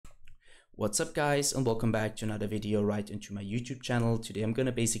What's up guys, and welcome back to another video right into my YouTube channel. Today I'm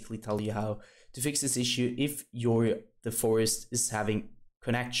gonna basically tell you how to fix this issue if the forest is having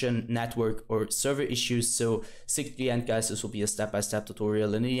connection, network, or server issues. So stick to the end guys, this will be a step-by-step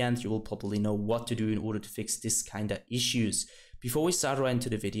tutorial, and in the end you will probably know what to do in order to fix this kind of issues. Before we start right into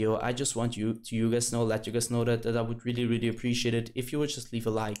the video, I just want let you guys know that I would really appreciate it if you would just leave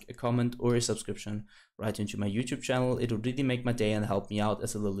a like, a comment, or a subscription right into my YouTube channel. It would really make my day and help me out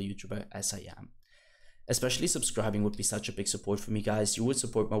as a little YouTuber as I am. Especially subscribing would be such a big support for me guys. You would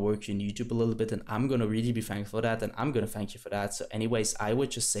support my work in YouTube a little bit, and I'm gonna really be thankful for that, and I'm gonna thank you for that. So anyways, I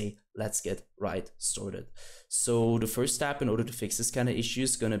would just say let's get right started. So the first step in order to fix this kind of issue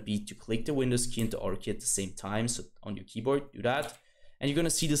is gonna be to click the Windows key and the R key at the same time. So on your keyboard, do that, and you're gonna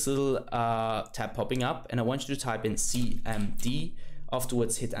see this little tab popping up, and I want you to type in CMD.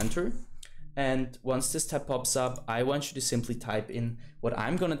 Afterwards hit enter. And once this tab pops up, I want you to simply type in what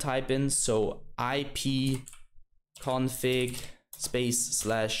I'm gonna type in. So ipconfig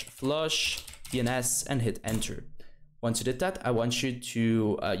 /flush DNS and hit enter. Once you did that, I want you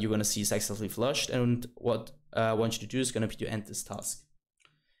to, you're gonna see successfully flushed, and what I want you to do is gonna be to end this task.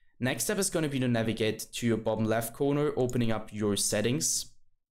 Next step is gonna be to navigate to your bottom left corner, opening up your settings,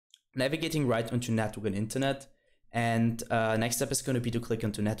 navigating right onto network and internet. And next step is going to be to click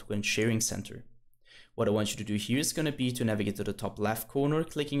onto Network and Sharing Center. What I want you to do here is going to be to navigate to the top left corner,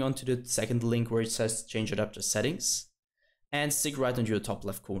 clicking onto the second link where it says Change Adapter Settings, and stick right onto your top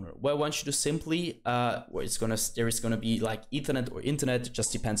left corner. Where I want you to simply, there is going to be like Ethernet or Internet, it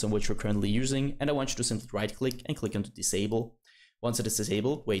just depends on what you're currently using. And I want you to simply right click and click onto Disable. Once it is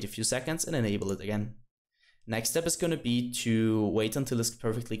disabled, wait a few seconds and enable it again. Next step is going to be to wait until it's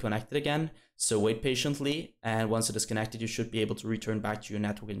perfectly connected again. So wait patiently, and once it is connected, you should be able to return back to your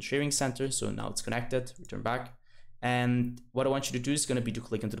network and sharing center. So now it's connected, return back. And what I want you to do is going to be to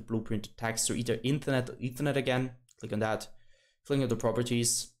click into the blueprint text, so either Internet or Ethernet again, click on that, click into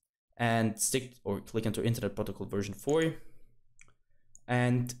properties, and click into Internet Protocol version 4.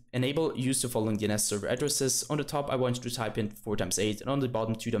 And enable use the following DNS server addresses. On the top, I want you to type in 4 times 8, and on the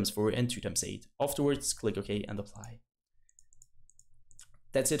bottom 2 times 4 and 2 times 8. Afterwards, click OK and apply.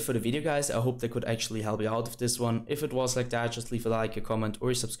 That's it for the video guys. I hope that could actually help you out with this one. If it was like that, just leave a like, a comment,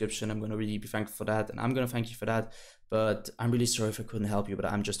 or a subscription. I'm going to really be thankful for that, and I'm going to thank you for that. But I'm really sorry if I couldn't help you, but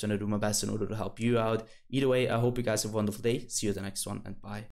I'm just going to do my best in order to help you out. Either way, I hope you guys have a wonderful day. See you at the next one, and bye.